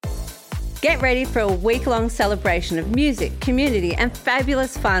Get ready for a week-long celebration of music, community and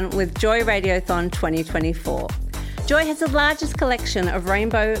fabulous fun with Joy Radiothon 2024. Joy has the largest collection of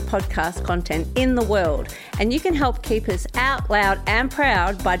rainbow podcast content in the world, and you can help keep us out loud and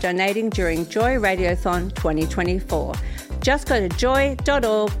proud by donating during Joy Radiothon 2024. Just go to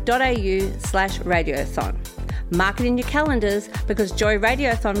joy.org.au/radiothon. Mark it in your calendars because Joy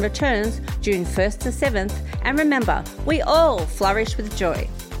Radiothon returns June 1st to 7th, and remember, we all flourish with joy.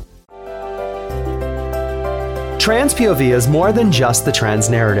 Trans POV is more than just the trans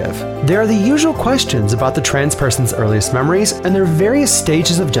narrative. There are the usual questions about the trans person's earliest memories and their various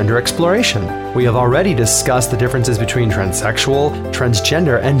stages of gender exploration. We have already discussed the differences between transsexual,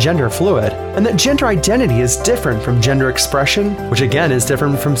 transgender, and gender fluid, and that gender identity is different from gender expression, which again is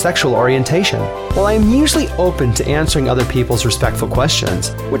different from sexual orientation. While I am usually open to answering other people's respectful questions,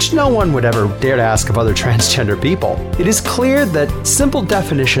 which no one would ever dare to ask of other transgender people, it is clear that simple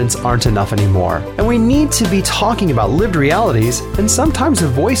definitions aren't enough anymore, and we need to be talking about lived realities, and sometimes the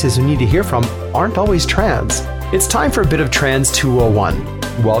voices we need to hear from aren't always trans. It's time for a bit of Trans 201.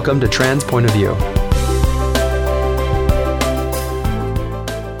 Welcome to Trans Point of View.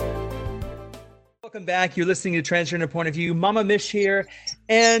 Welcome back. You're listening to Transgender Point of View. Mama Mish here.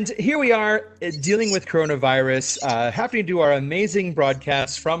 And here we are dealing with coronavirus, happening to do our amazing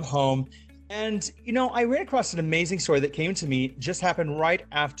broadcast from home. And, you know, I ran across an amazing story that came to me, just happened right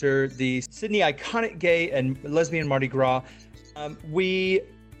after the Sydney Iconic Gay and Lesbian Mardi Gras. We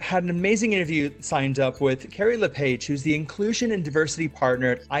had an amazing interview signed up with Carrie LePage, who's the Inclusion and Diversity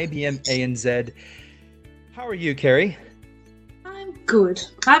Partner at IBM ANZ. How are you, Carrie? I'm good.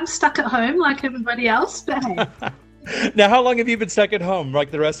 I'm stuck at home like everybody else, but hey. Now, how long have you been stuck at home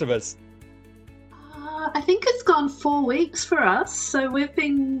like the rest of us? I think it's gone 4 weeks for us. So we've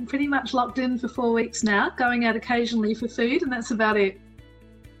been pretty much locked in for 4 weeks now, going out occasionally for food, and that's about it.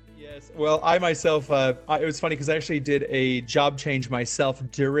 Yes. Well, I myself, it was funny because I actually did a job change myself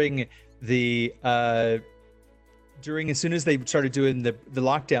during the, as soon as they started doing the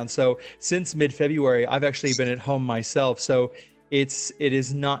lockdown. So since mid-February, I've actually been at home myself. So it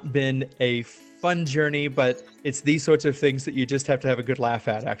has not been a fun journey, but it's these sorts of things that you just have to have a good laugh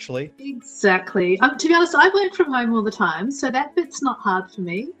at, actually. Exactly. To be honest, I work from home all the time, so that bit's not hard for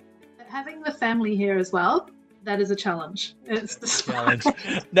me. But having the family here as well, that is a challenge. It's the challenge.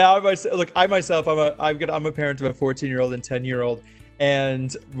 Now, I'm a parent of a 14-year-old and 10-year-old,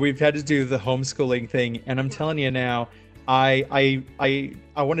 and we've had to do the homeschooling thing. And I'm telling you now, I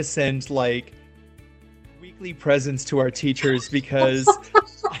want to send like weekly presents to our teachers because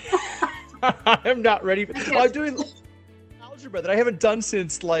I'm not ready. I'm doing algebra that I haven't done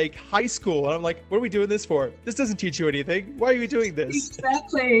since like high school. And I'm like, what are we doing this for? This doesn't teach you anything. Why are you doing this?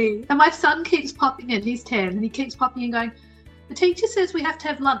 Exactly. And my son keeps popping in. He's 10 and he keeps popping in going, the teacher says we have to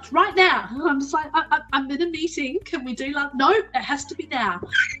have lunch right now. And I'm just like, I'm in a meeting. Can we do lunch? No, it has to be now.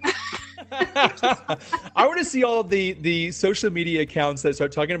 I want to see all of the social media accounts that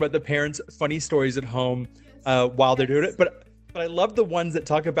start talking about the parents' funny stories at home while they're doing it. But I love the ones that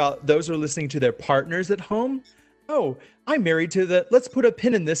talk about those who are listening to their partners at home. Oh, I'm married to the let's put a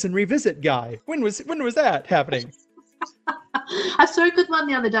pin in this and revisit guy. When was that happening? I saw a good one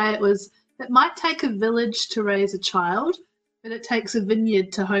the other day. It might take a village to raise a child, but it takes a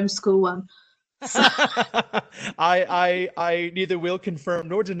vineyard to homeschool one. So. I neither will confirm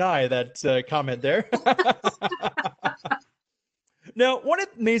nor deny that comment there. Now, one of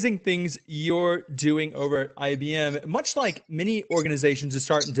the amazing things you're doing over at IBM, much like many organizations are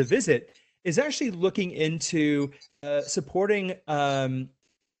starting to visit, is actually looking into supporting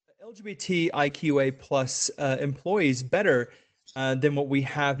LGBTIQA plus employees better than what we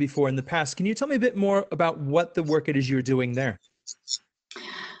have before in the past. Can you tell me a bit more about what the work it is you're doing there?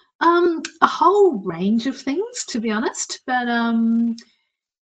 A whole range of things, to be honest, but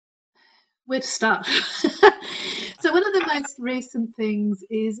where to start? So one of the most recent things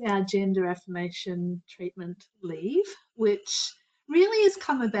is our gender affirmation treatment leave, which really has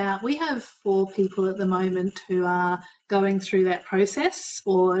come about. We have 4 people at the moment who are going through that process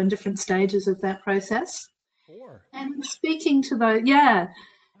or in different stages of that process. 4. And speaking to them,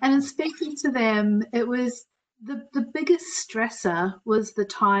 it was the biggest stressor was the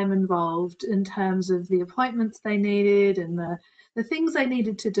time involved in terms of the appointments they needed and the things they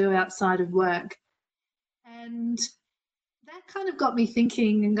needed to do outside of work. And that kind of got me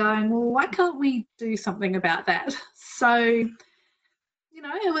thinking and going, well, why can't we do something about that? So, you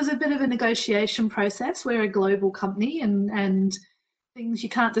know, it was a bit of a negotiation process. We're a global company and things, you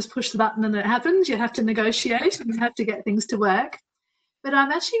can't just push the button and it happens. You have to negotiate and you have to get things to work. But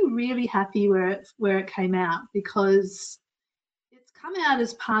I'm actually really happy where it came out, because it's come out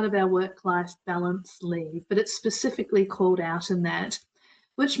as part of our work-life balance leave, but it's specifically called out in that,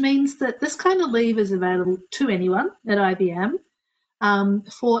 which means that this kind of leave is available to anyone at IBM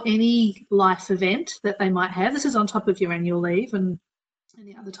for any life event that they might have. This is on top of your annual leave and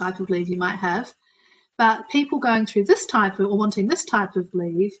any other type of leave you might have. But people going through this type of, or wanting this type of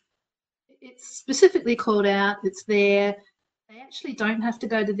leave, it's specifically called out, it's there. They actually don't have to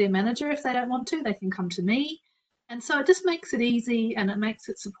go to their manager if they don't want to. They can come to me. And so it just makes it easy and it makes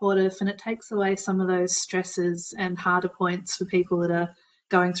it supportive and it takes away some of those stresses and harder points for people that are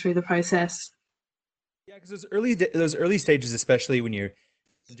going through the process. Yeah, because those early stages, especially when you're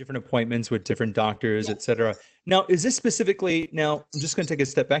in different appointments with different doctors, et cetera. Now, is this specifically, now I'm just going to take a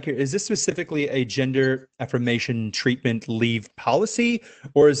step back here. Is this specifically a gender affirmation treatment leave policy,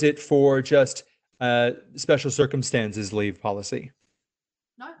 or is it for just special circumstances leave policy?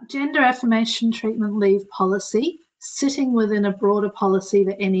 No, gender affirmation treatment leave policy, sitting within a broader policy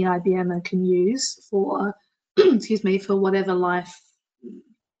that any IBMer can use for, excuse me, for whatever life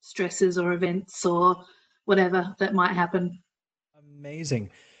stresses or events or whatever that might happen. Amazing.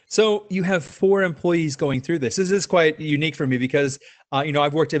 So you have 4 employees going through this. This is quite unique for me because,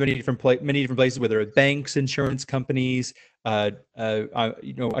 I've worked at many different places, whether it's banks, insurance companies. I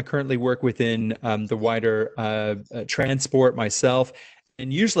currently work within the wider transport myself.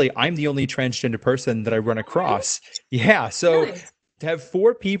 And usually I'm the only transgender person that I run across. Yeah. So Really? to have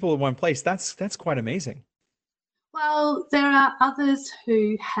 4 people in one place, that's quite amazing. Well, there are others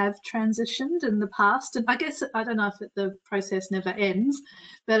who have transitioned in the past, and I guess I don't know if the process never ends,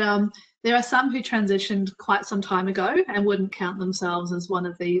 but there are some who transitioned quite some time ago and wouldn't count themselves as one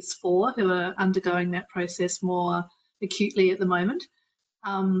of these 4 who are undergoing that process more acutely at the moment.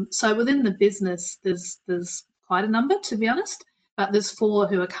 So within the business, there's quite a number, to be honest, but there's 4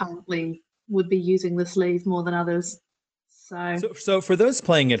 who are currently would be using this leave more than others. So for those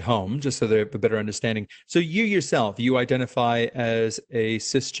playing at home, just so they have a better understanding, so you yourself, you identify as a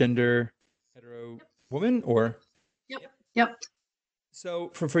cisgender hetero woman, or? Yep. So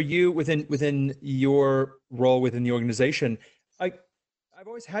for you within your role within the organization, I've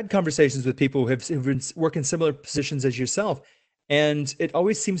always had conversations with people who've been working similar positions as yourself, and it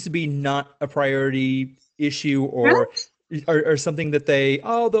always seems to be not a priority issue or something that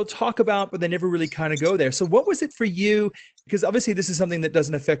they'll talk about, but they never really kind of go there. So what was it for you? Because obviously this is something that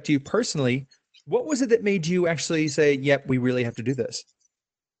doesn't affect you personally. What was it that made you actually say, yep, we really have to do this?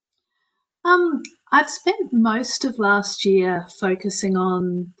 I've spent most of last year focusing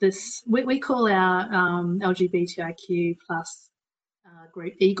on this. We call our LGBTIQ plus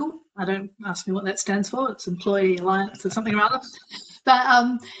group EAGLE. I don't ask me what that stands for. It's Employee Alliance or something or other.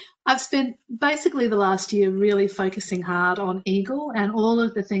 But I've spent basically the last year really focusing hard on EAGLE and all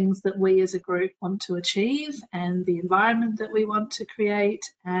of the things that we as a group want to achieve and the environment that we want to create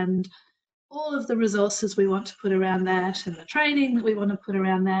and all of the resources we want to put around that and the training that we want to put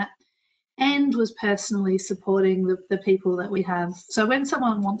around that, and was personally supporting the people that we have. So when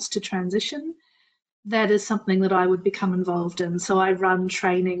someone wants to transition, that is something that I would become involved in. So I run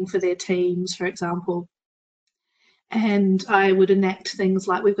training for their teams, for example, and I would enact things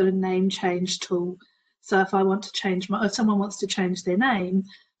like we've got a name change tool. So if I want to change if someone wants to change their name,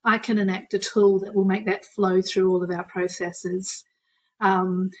 I can enact a tool that will make that flow through all of our processes.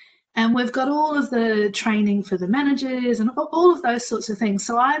 And we've got all of the training for the managers and all of those sorts of things.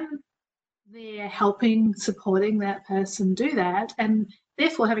 So I'm there helping, supporting that person do that, and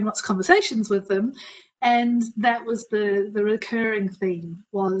therefore having lots of conversations with them. And that was the recurring theme,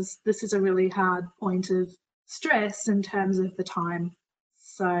 was this is a really hard point of stress in terms of the time.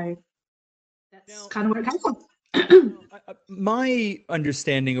 So that's kind of where it came from. My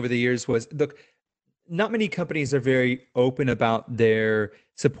understanding over the years was, look, not many companies are very open about their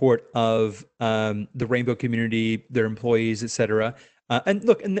support of the rainbow community, their employees, et cetera. And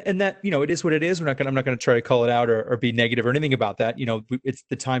look, and that, it is what it is. I'm not going to try to call it out or be negative or anything about that. It's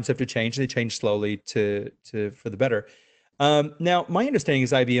the times have to change, and they change slowly to for the better. Now, my understanding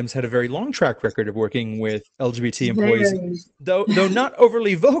is IBM's had a very long track record of working with LGBT employees, though not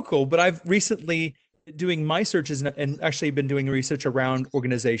overly vocal. But I've recently doing my searches and actually been doing research around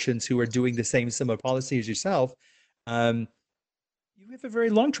organizations who are doing the similar policy as yourself. You have a very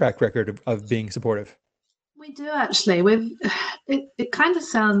long track record of being supportive. We do actually. It kind of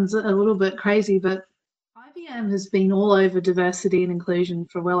sounds a little bit crazy, but IBM has been all over diversity and inclusion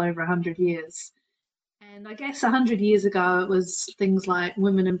for well over 100 years. And I guess 100 years ago, it was things like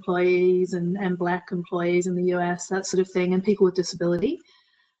women employees and Black employees in the US, that sort of thing, and people with disability.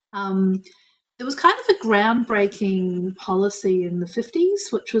 It was kind of a groundbreaking policy in the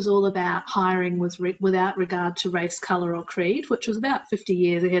 50s, which was all about hiring without regard to race, colour or creed, which was about 50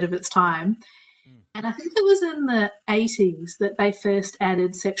 years ahead of its time. And I think it was in the 80s that they first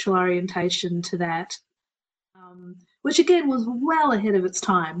added sexual orientation to that, which again was well ahead of its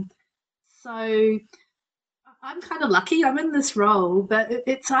time. So I'm kind of lucky. I'm in this role, but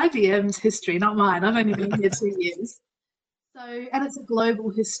it's IBM's history, not mine. I've only been here 2 years. So, and it's a global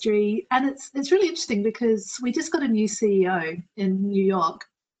history, and it's really interesting because we just got a new CEO in New York,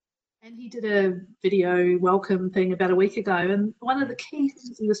 and he did a video welcome thing about a week ago. And one of the key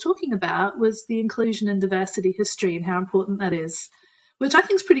things he was talking about was the inclusion and diversity history and how important that is, which I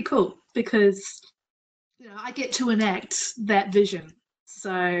think is pretty cool because, you know, I get to enact that vision.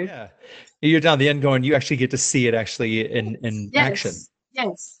 So yeah, you're down the end going, you actually get to see it actually in action.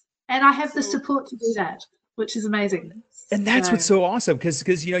 Yes, and I have the support to do that, which is amazing. And that's what's so awesome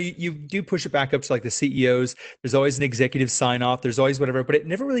because you know you do push it back up to like the CEOs. There's always an executive sign off. There's always whatever, but it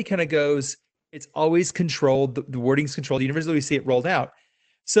never really kind of goes. It's always controlled. The wording's controlled. You never really see it rolled out.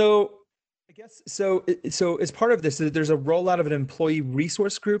 So I guess so as part of this, there's a rollout of an employee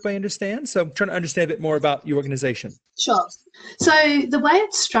resource group. I understand. So I'm trying to understand a bit more about your organization. Sure. So the way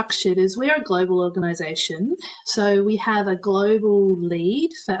it's structured is we're a global organization. So we have a global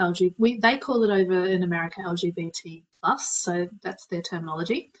lead for LGBT. They call it over in America LGBT plus. So that's their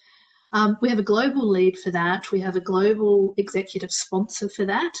terminology. We have a global lead for that. We have a global executive sponsor for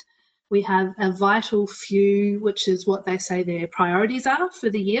that. We have a vital few, which is what they say their priorities are for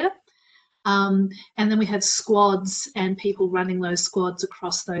the year. And then we have squads and people running those squads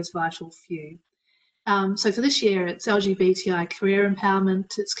across those vital few. So for this year, it's LGBTI career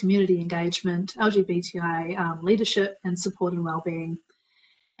empowerment, it's community engagement, LGBTI leadership and support and wellbeing.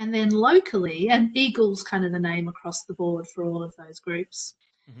 And then locally, and EAGLE's kind of the name across the board for all of those groups.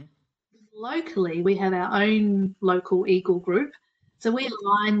 Mm-hmm. Locally, we have our own local EAGLE group. So we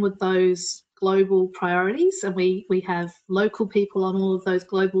align with those global priorities, and we have local people on all of those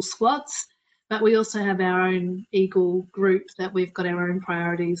global squads, but we also have our own EAGLE group that we've got our own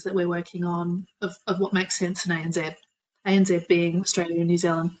priorities that we're working on of what makes sense in ANZ, ANZ being Australia and New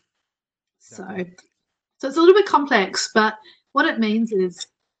Zealand. Exactly. So it's a little bit complex, but what it means is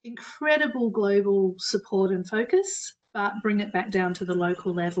incredible global support and focus, but bring it back down to the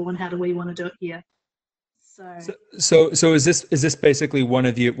local level and how do we want to do it here. So is this basically one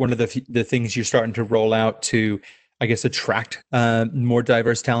of the things you're starting to roll out to, I guess, attract more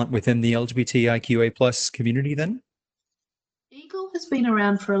diverse talent within the LGBTIQA plus community then? EAGLE has been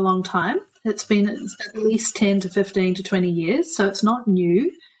around for a long time. It's been at least 10 to 15 to 20 years, so it's not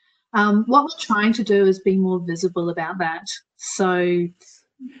new. What we're trying to do is be more visible about that. So,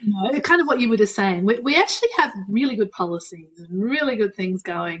 you know, kind of what you were just saying, we actually have really good policies and really good things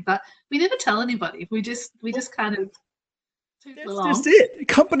going, but we never tell anybody. We just kind of toot along. That's just it.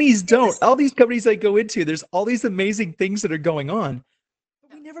 Companies don't. All these companies I go into, there's all these amazing things that are going on,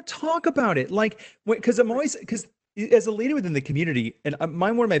 but we never talk about it. Like, because as a leader within the community, and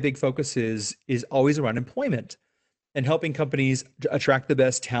one of my big focuses is always around employment and helping companies attract the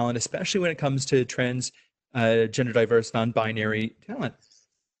best talent, especially when it comes to trans, gender diverse, non-binary talent.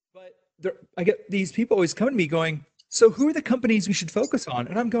 I get these people always come to me going, so who are the companies we should focus on?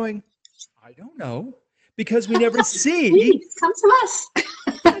 And I'm going, I don't know, because we never see. Come to us.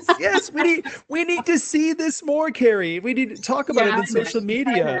 yes, we need to see this more, Carrie. We need to talk about it in social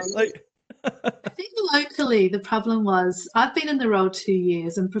media. I think locally the problem was I've been in the role 2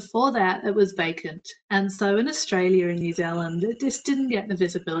 years, and before that it was vacant. And so in Australia and New Zealand, it just didn't get the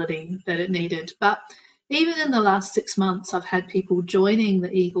visibility that it needed. But even in the last 6 months, I've had people joining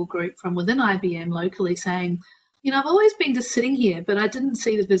the EAGLE group from within IBM locally saying, you know, I've always been just sitting here, but I didn't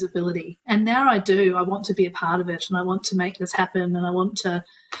see the visibility. And now I do. I want to be a part of it, and I want to make this happen, and I want to,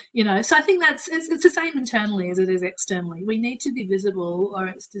 you know. So I think it's the same internally as it is externally. We need to be visible, or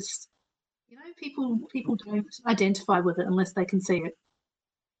it's just, you know, people don't identify with it unless they can see it.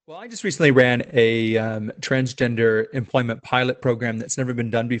 Well, I just recently ran a transgender employment pilot program that's never been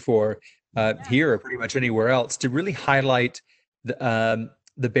done before here or pretty much anywhere else, to really highlight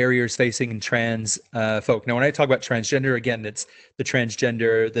the barriers facing trans folk. Now, when I talk about transgender, again, it's the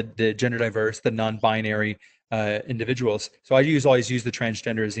transgender, the gender diverse, the non-binary individuals. So I always use the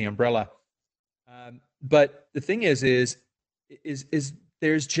transgender as the umbrella. But the thing is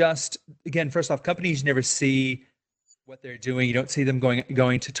there's just, again, first off, companies never see what they're doing. You don't see them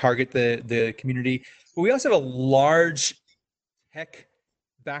going to target the community. But we also have a large tech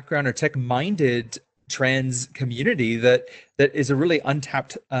background or tech-minded trans community that is a really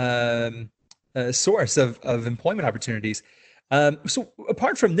untapped source of employment opportunities. So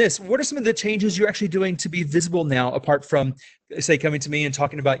apart from this, what are some of the changes you're actually doing to be visible now, apart from, say, coming to me and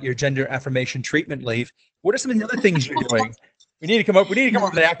talking about your gender affirmation treatment leave? What are some of the other things you're doing? We need to come up with an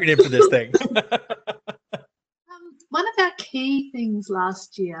acronym for this thing. One of our key things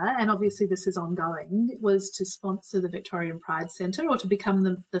last year, and obviously this is ongoing, was to sponsor the Victorian Pride Centre, or to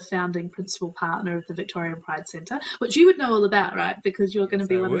become the founding principal partner of the Victorian Pride Centre, which you would know all about, right? Because you're going to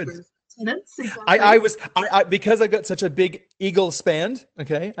be one of the tenants. Exactly. I because I got such a big eagle span.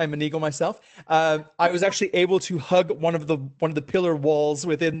 Okay, I'm an eagle myself. I was actually able to hug one of the pillar walls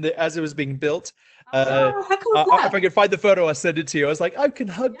as it was being built. How cool is that? If I could find the photo, I'll send it to you. I was like, I can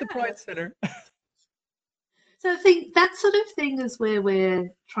hug the Pride Centre. So I think that sort of thing is where we're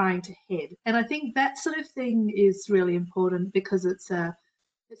trying to head. And I think that sort of thing is really important because it's an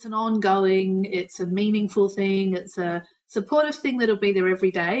ongoing, it's a meaningful thing, it's a supportive thing that'll be there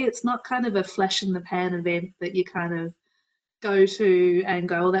every day. It's not kind of a flash in the pan event that you kind of go to and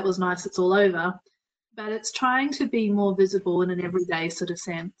go, oh, that was nice, it's all over. But it's trying to be more visible in an everyday sort of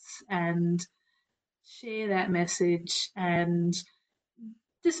sense and share that message and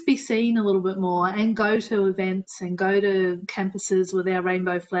just be seen a little bit more, and go to events and go to campuses with our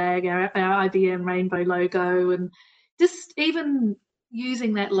rainbow flag, our IBM rainbow logo, and just even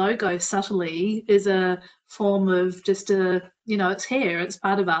using that logo subtly is a form of just it's here, it's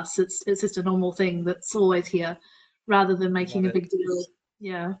part of us, it's just a normal thing that's always here, rather than making a big deal.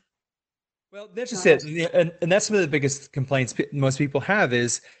 Yeah. Well, that's just it. And that's some of the biggest complaints most people have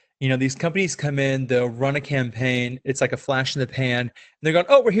is, these companies come in, they'll run a campaign. It's like a flash in the pan. And they're going,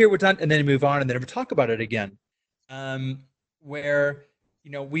 oh, we're here, we're done. And then they move on and they never talk about it again. Where,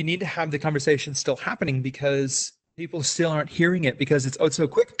 we need to have the conversation still happening because people still aren't hearing it because it's so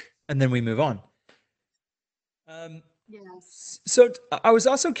quick. And then we move on. Yes. So I was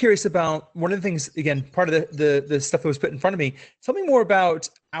also curious about one of the things, again, part of the stuff that was put in front of me. Tell me more about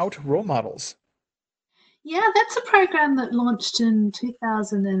Out Role Models. Yeah, that's a program that launched in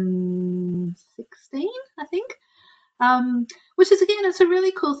 2016, I think. Which is, again, it's a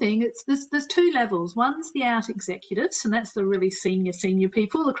really cool thing. There's two levels. One's the Out executives, and that's the really senior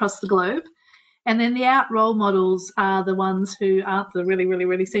people across the globe. And then the Out role models are the ones who aren't the really, really,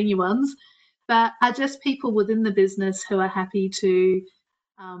 really senior ones, but are just people within the business who are happy to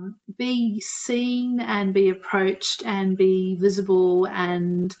be seen and be approached and be visible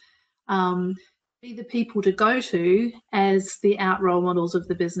and be the people to go to as the Out role models of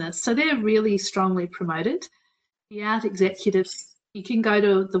the business. So they're really strongly promoted. The Out executives, you can go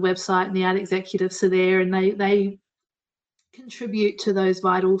to the website and the Out executives are there, and they contribute to those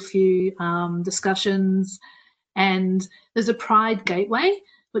vital few discussions. And there's a Pride Gateway,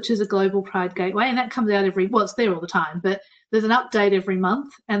 which is a global Pride Gateway, and that comes out it's there all the time, but there's an update every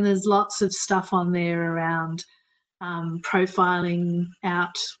month, and there's lots of stuff on there around profiling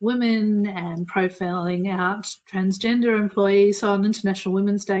out women and profiling out transgender employees. So on International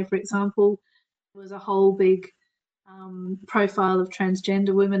Women's Day, for example, there was a whole big profile of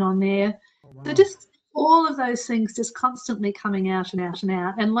transgender women on there. Oh, wow. So just all of those things just constantly coming out and out and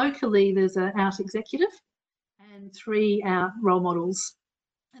out. And locally, there's an Out executive and 3 Out role models,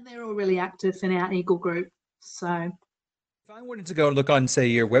 and they're all really active in our Eagle group. So if I wanted to go and look on, say,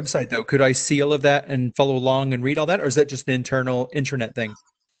 your website, though, could I see all of that and follow along and read all that, or is that just an internal intranet thing?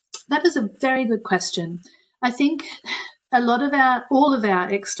 That is a very good question. I think all of our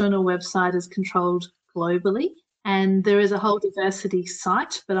external website is controlled globally, and there is a whole diversity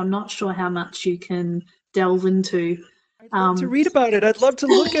site, but I'm not sure how much you can delve into. I'd love to read about it. I'd love to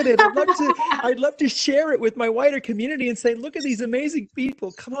look at it. I'd love to share it with my wider community and say, look at these amazing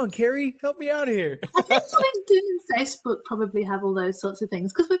people. Come on, Carrie, help me out here. I think LinkedIn and Facebook probably have all those sorts of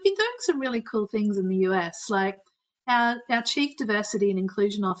things, because we've been doing some really cool things in the US. Like our Chief Diversity and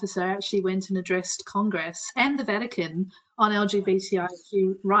Inclusion Officer actually went and addressed Congress and the Vatican on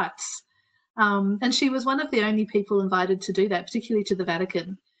LGBTIQ rights. And she was one of the only people invited to do that, particularly to the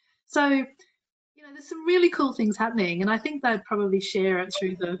Vatican. So there's some really cool things happening, and I think they'd probably share it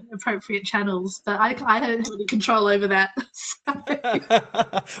through the appropriate channels, but I don't have any control over that.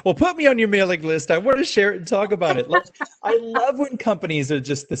 Well, put me on your mailing list. I want to share it and talk about it. I love when companies are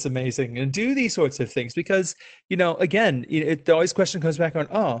just this amazing and do these sorts of things, because, again, the always question comes back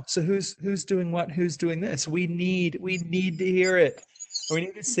on, so who's doing what? Who's doing this? We need to hear it. We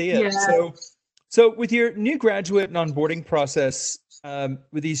need to see it. Yeah. So with your new graduate and onboarding process,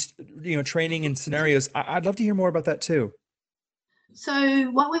 with these, training and scenarios, I'd love to hear more about that too. So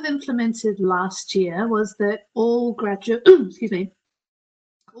what we've implemented last year was that all graduates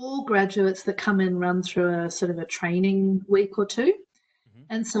that come in run through a sort of a training week or two. Mm-hmm.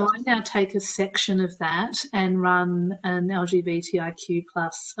 And so I now take a section of that and run an LGBTIQ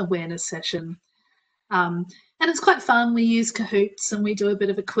plus awareness session. And it's quite fun. We use Kahoots and we do a bit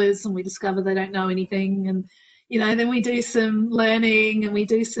of a quiz and we discover they don't know anything. And, then we do some learning and we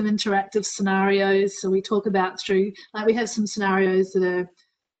do some interactive scenarios. So we talk about we have some scenarios that are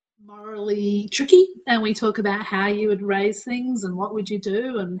morally tricky and we talk about how you would raise things and what would you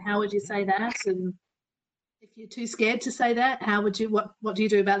do and how would you say that, and if you're too scared to say that, what do you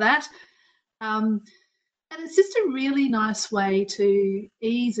do about that? And it's just a really nice way to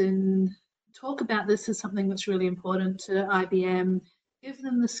ease and talk about this as something that's really important to IBM, give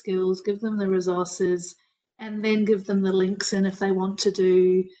them the skills, give them the resources, and then give them the links in if they want to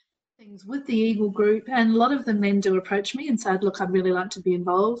do things with the Eagle Group. And a lot of them then do approach me and say, look, I'd really like to be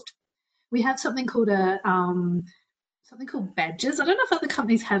involved. We have something called badges. I don't know if other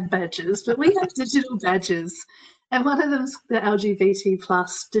companies have badges, but we have digital badges. And one of them is the LGBT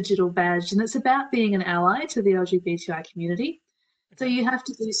plus digital badge. And it's about being an ally to the LGBTI community. So you have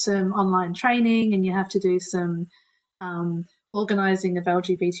to do some online training and you have to do some organising of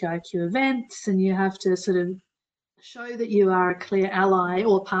LGBTIQ events, and you have to sort of show that you are a clear ally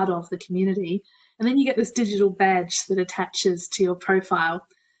or part of the community. And then you get this digital badge that attaches to your profile,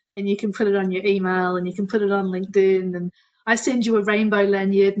 and you can put it on your email and you can put it on LinkedIn. And I send you a rainbow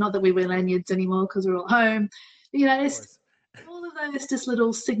lanyard, not that we wear lanyards anymore because we're all home. It's all of those just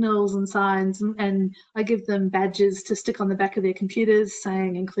little signals and signs, and I give them badges to stick on the back of their computers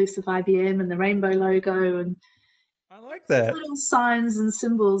saying inclusive IBM and the rainbow logo, and I like that. Little signs and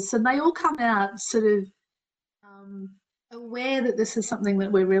symbols, and they all come out sort of aware that this is something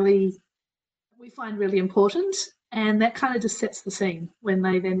that we find really important, and that kind of just sets the scene when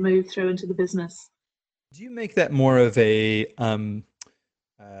they then move through into the business. Do you make that more of a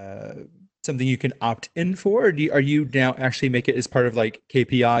something you can opt in for, or are you now actually make it as part of like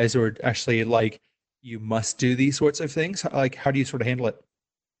KPIs, or actually like you must do these sorts of things? Like, how do you sort of handle it?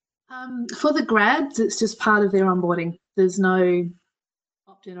 For the grads, it's just part of their onboarding. There's no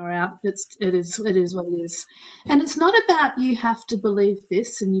opt-in or out. It is what it is, and it's not about you have to believe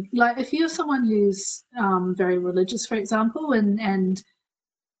this. And if you're someone who's very religious, for example, and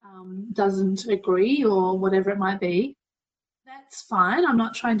doesn't agree or whatever it might be, that's fine. I'm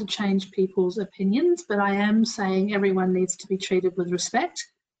not trying to change people's opinions, but I am saying everyone needs to be treated with respect,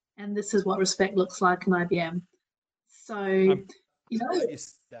 and this is what respect looks like in IBM. So,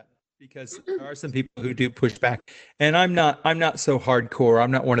 because there are some people who do push back, and I'm not so hardcore.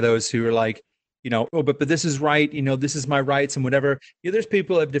 I'm not one of those who are like, but this is right. This is my rights and whatever. There's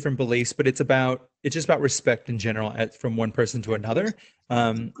people who have different beliefs, but it's just about respect in general from one person to another.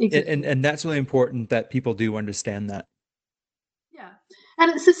 And that's really important that people do understand that. Yeah,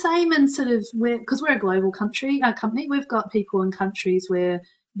 and it's the same in sort of because we're a global company. We've got people in countries where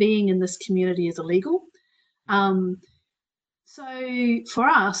being in this community is illegal. So for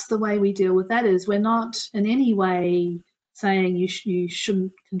us, the way we deal with that is we're not in any way saying you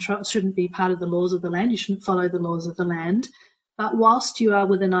shouldn't be part of the laws of the land. You shouldn't follow the laws of the land. But whilst you are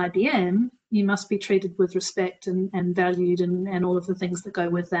within IBM, you must be treated with respect and valued and all of the things that go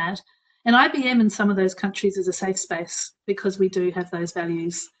with that. And IBM in some of those countries is a safe space because we do have those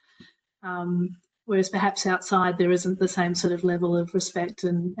values. Whereas perhaps outside there isn't the same sort of level of respect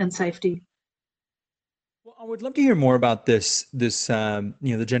and safety. Well, I would love to hear more about this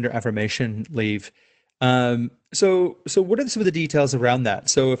the gender affirmation leave. So what are some of the details around that?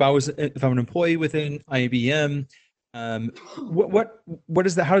 So if I'm an employee within IBM, what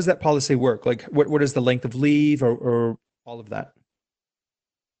is that? How does that policy work? Like what is the length of leave or all of that?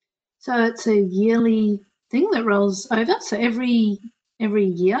 So it's a yearly thing that rolls over. So every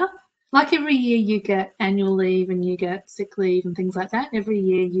year, like every year you get annual leave and you get sick leave and things like that. Every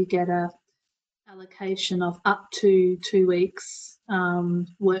year you get a allocation of up to 2 weeks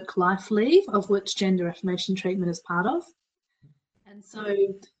work-life leave, of which gender affirmation treatment is part of. And so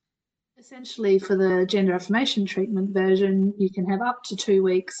essentially for the gender affirmation treatment version, you can have up to 2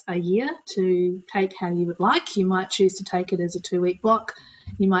 weeks a year to take how you would like. You might choose to take it as a 2-week block.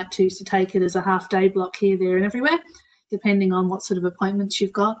 You might choose to take it as a half-day block here, there and everywhere, depending on what sort of appointments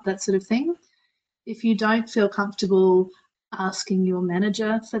you've got, that sort of thing. If you don't feel comfortable asking your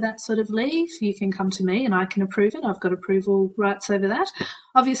manager for that sort of leave, you can come to me and I can approve it. I've got approval rights over that.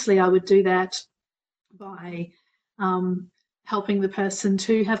 Obviously, I would do that by helping the person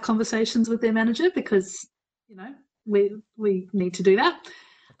to have conversations with their manager because, we need to do that.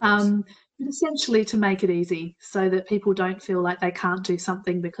 But essentially to make it easy so that people don't feel like they can't do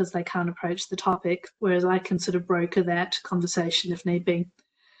something because they can't approach the topic, whereas I can sort of broker that conversation if need be.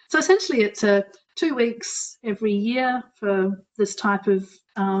 So essentially it's 2 weeks every year for this type of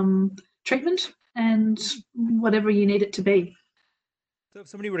treatment and whatever you need it to be. So if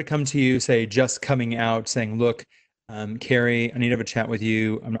somebody were to come to you, say, just coming out, saying, "Look, Carrie, I need to have a chat with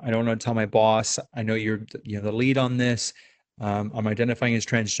you. I don't want to tell my boss. I know you're the lead on this. I'm identifying as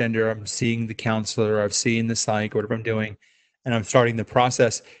transgender. I'm seeing the counselor. I've seen the psych, whatever I'm doing, and I'm starting the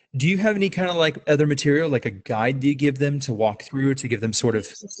process." Do you have any kind of like other material, like a guide do you give them to walk through, to give them sort of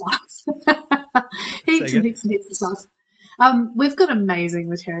heaps and heaps of stuff? We've got amazing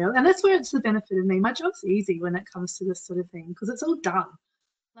material, and that's where it's the benefit of me. My job's easy when it comes to this sort of thing because it's all done.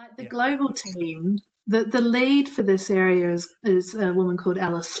 Like the global team, the lead for this area is a woman called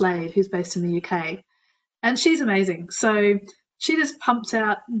Alice Slade, who's based in the UK, and she's amazing. So she just pumps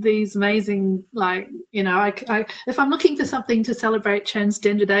out these amazing, like, if I'm looking for something to celebrate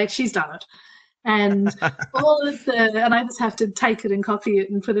Transgender Day, she's done it. And and I just have to take it and copy it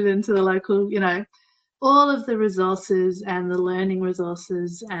and put it into the local, all of the resources and the learning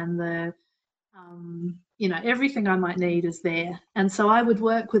resources and the, everything I might need is there. And so I would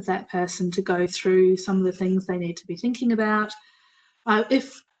work with that person to go through some of the things they need to be thinking about.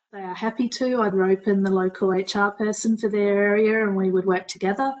 If they are happy to, I'd rope in the local HR person for their area and we would work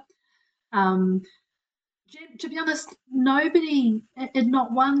together. To be honest, nobody, in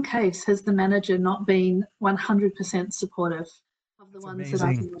not one case has the manager not been 100% supportive of the ones that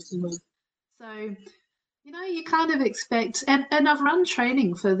I've been working with. So, you kind of expect, and I've run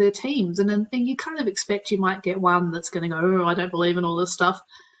training for their teams, and you kind of expect you might get one that's going to go, "Oh, I don't believe in all this stuff."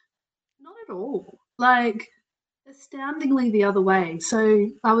 Not at all. Like, astoundingly the other way. So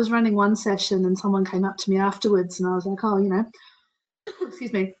I was running one session and someone came up to me afterwards and I was like, "Oh,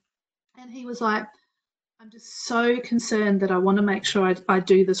 excuse me." And he was like, "I'm just so concerned that I want to make sure I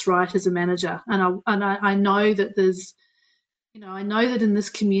do this right as a manager. And I know that there's, I know that in this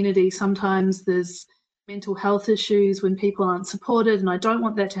community sometimes there's mental health issues when people aren't supported, and I don't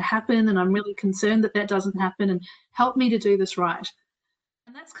want that to happen, and I'm really concerned that doesn't happen, and help me to do this right."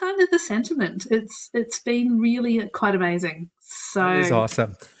 And that's kind of the sentiment. It's been really quite amazing. So that is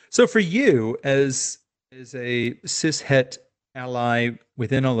awesome. So for you as a cis-het ally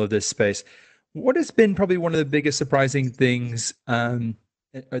within all of this space, what has been probably one of the biggest surprising things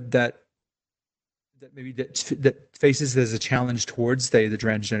that faces as a challenge towards, say, the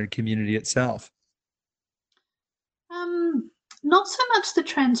transgender community itself? Not so much the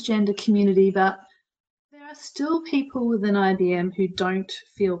transgender community, but there are still people within IBM who don't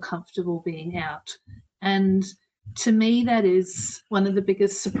feel comfortable being out. And to me, that is one of the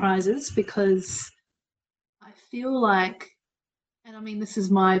biggest surprises, because I feel like, and I mean, this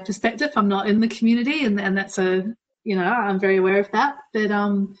is my perspective, I'm not in the community, and that's I'm very aware of that, but I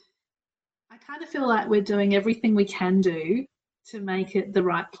kind of feel like we're doing everything we can do to make it the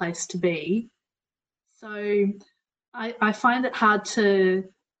right place to be. So I find it hard to,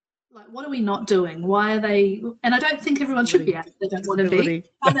 like, what are we not doing? Why are they? And I don't think everyone should be out if they don't want to be.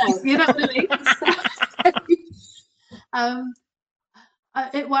 I know, you know what I mean?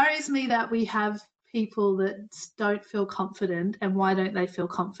 It worries me that we have people that don't feel confident, and why don't they feel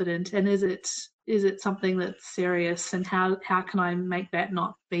confident? And is it something that's serious? And how can I make that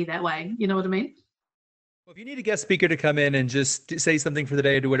not be that way? You know what I mean? Well, if you need a guest speaker to come in and just say something for the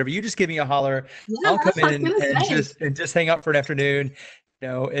day or do whatever, you just give me a holler. Yeah, I'll come in and just hang out for an afternoon,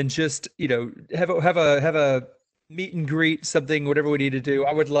 and just, have a meet and greet, something, whatever we need to do.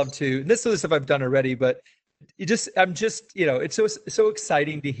 I would love to. And this is the stuff I've done already, but it's so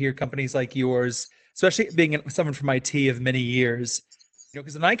exciting to hear companies like yours, especially being someone from IT of many years,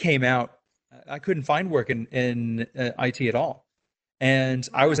 because when I came out, I couldn't find work in IT at all. And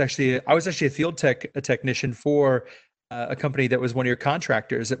I was actually a field technician for a company that was one of your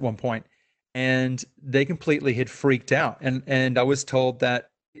contractors at one point, and they completely had freaked out. And I was told that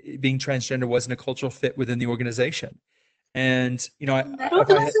being transgender wasn't a cultural fit within the organization. And that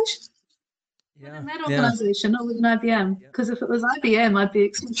organization, not within IBM, because if it was IBM, I'd be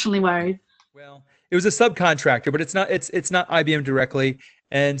exceptionally worried. Well, it was a subcontractor, but it's not IBM directly.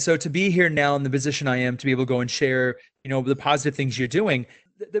 And so to be here now in the position I am, to be able to go and share, the positive things you're doing,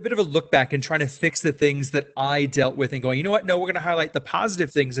 the bit of a look back and trying to fix the things that I dealt with and going, you know what? No, we're going to highlight the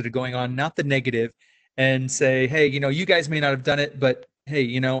positive things that are going on, not the negative, and say, hey, you guys may not have done it, but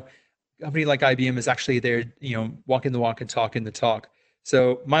hey, a company like IBM is actually there, walking the walk and talking the talk.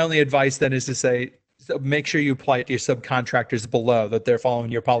 So my only advice then is to say, make sure you apply it to your subcontractors below, that they're following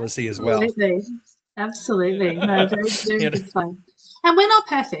your policy as well. Absolutely. No, very, very good point. And we're not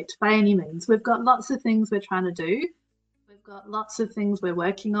perfect by any means. We've got lots of things we're trying to do. We've got lots of things we're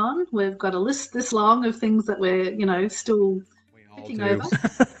working on. We've got a list this long of things that we're, still picking over.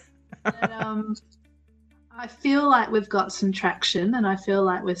 But, I feel like we've got some traction, and I feel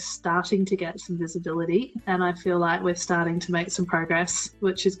like we're starting to get some visibility, and I feel like we're starting to make some progress,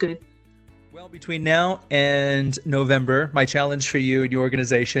 which is good. Well, between now and November, my challenge for you and your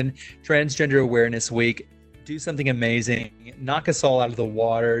organization, Transgender Awareness Week, do something amazing, knock us all out of the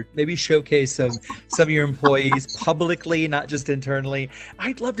water, maybe showcase some of your employees publicly, not just internally.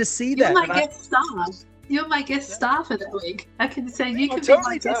 I'd love to see that. You're my guest star. You're my guest star for that week. I can say you can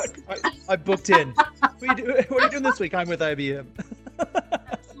totally be my guest. I booked in. What are you doing this week? I'm with IBM.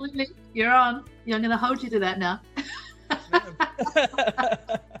 Absolutely. You're on. I'm going to hold you to that now.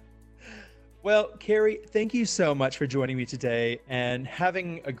 Well, Carrie, thank you so much for joining me today and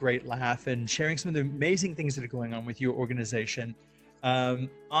having a great laugh and sharing some of the amazing things that are going on with your organization.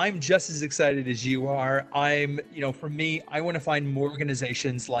 I'm just as excited as you are. For me, I want to find more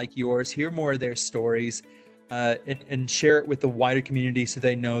organizations like yours, hear more of their stories, and share it with the wider community so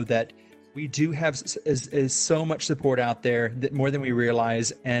they know that we do have is so much support out there, that more than we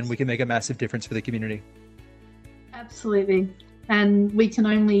realize, and we can make a massive difference for the community. Absolutely. And we can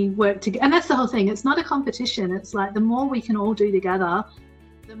only work together. And that's the whole thing. It's not a competition. It's like the more we can all do together,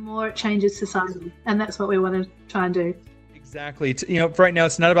 the more it changes society. And that's what we want to try and do. Exactly. For right now,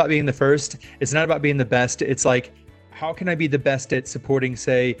 it's not about being the first. It's not about being the best. It's like, how can I be the best at supporting,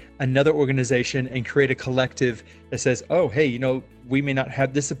 say, another organization and create a collective that says, oh, hey, we may not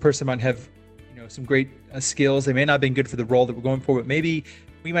have this person might have, some great skills. They may not have been good for the role that we're going for, but maybe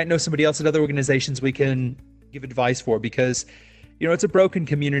we might know somebody else at other organizations we can give advice for, because it's a broken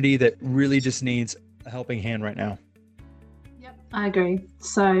community that really just needs a helping hand right now. Yep, I agree.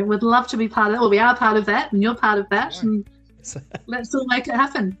 So we'd love to be part of it. Well, we are part of that, and you're part of that. Yeah. And let's all make it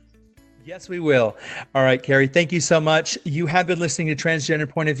happen. Yes, we will. All right, Carrie, thank you so much. You have been listening to Transgender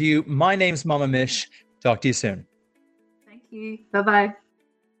Point of View. My name's Mama Mish. Talk to you soon. Thank you. Bye-bye.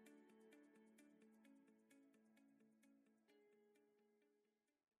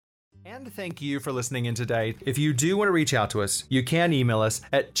 And thank you for listening in today. If you do want to reach out to us, you can email us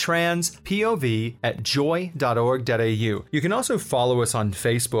at transpov@joy.org.au. You can also follow us on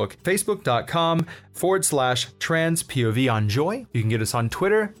Facebook, facebook.com/transpov on Joy. You can get us on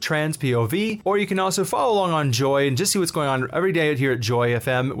Twitter, transpov, or you can also follow along on Joy and just see what's going on every day here at Joy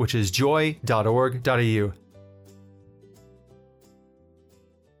FM, which is joy.org.au.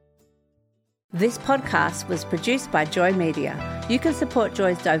 This podcast was produced by Joy Media. You can support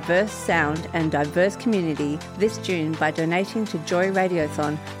Joy's diverse sound and diverse community this June by donating to Joy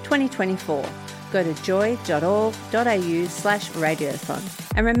Radiothon 2024. Go to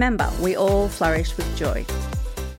joy.org.au/radiothon. And remember, we all flourish with joy.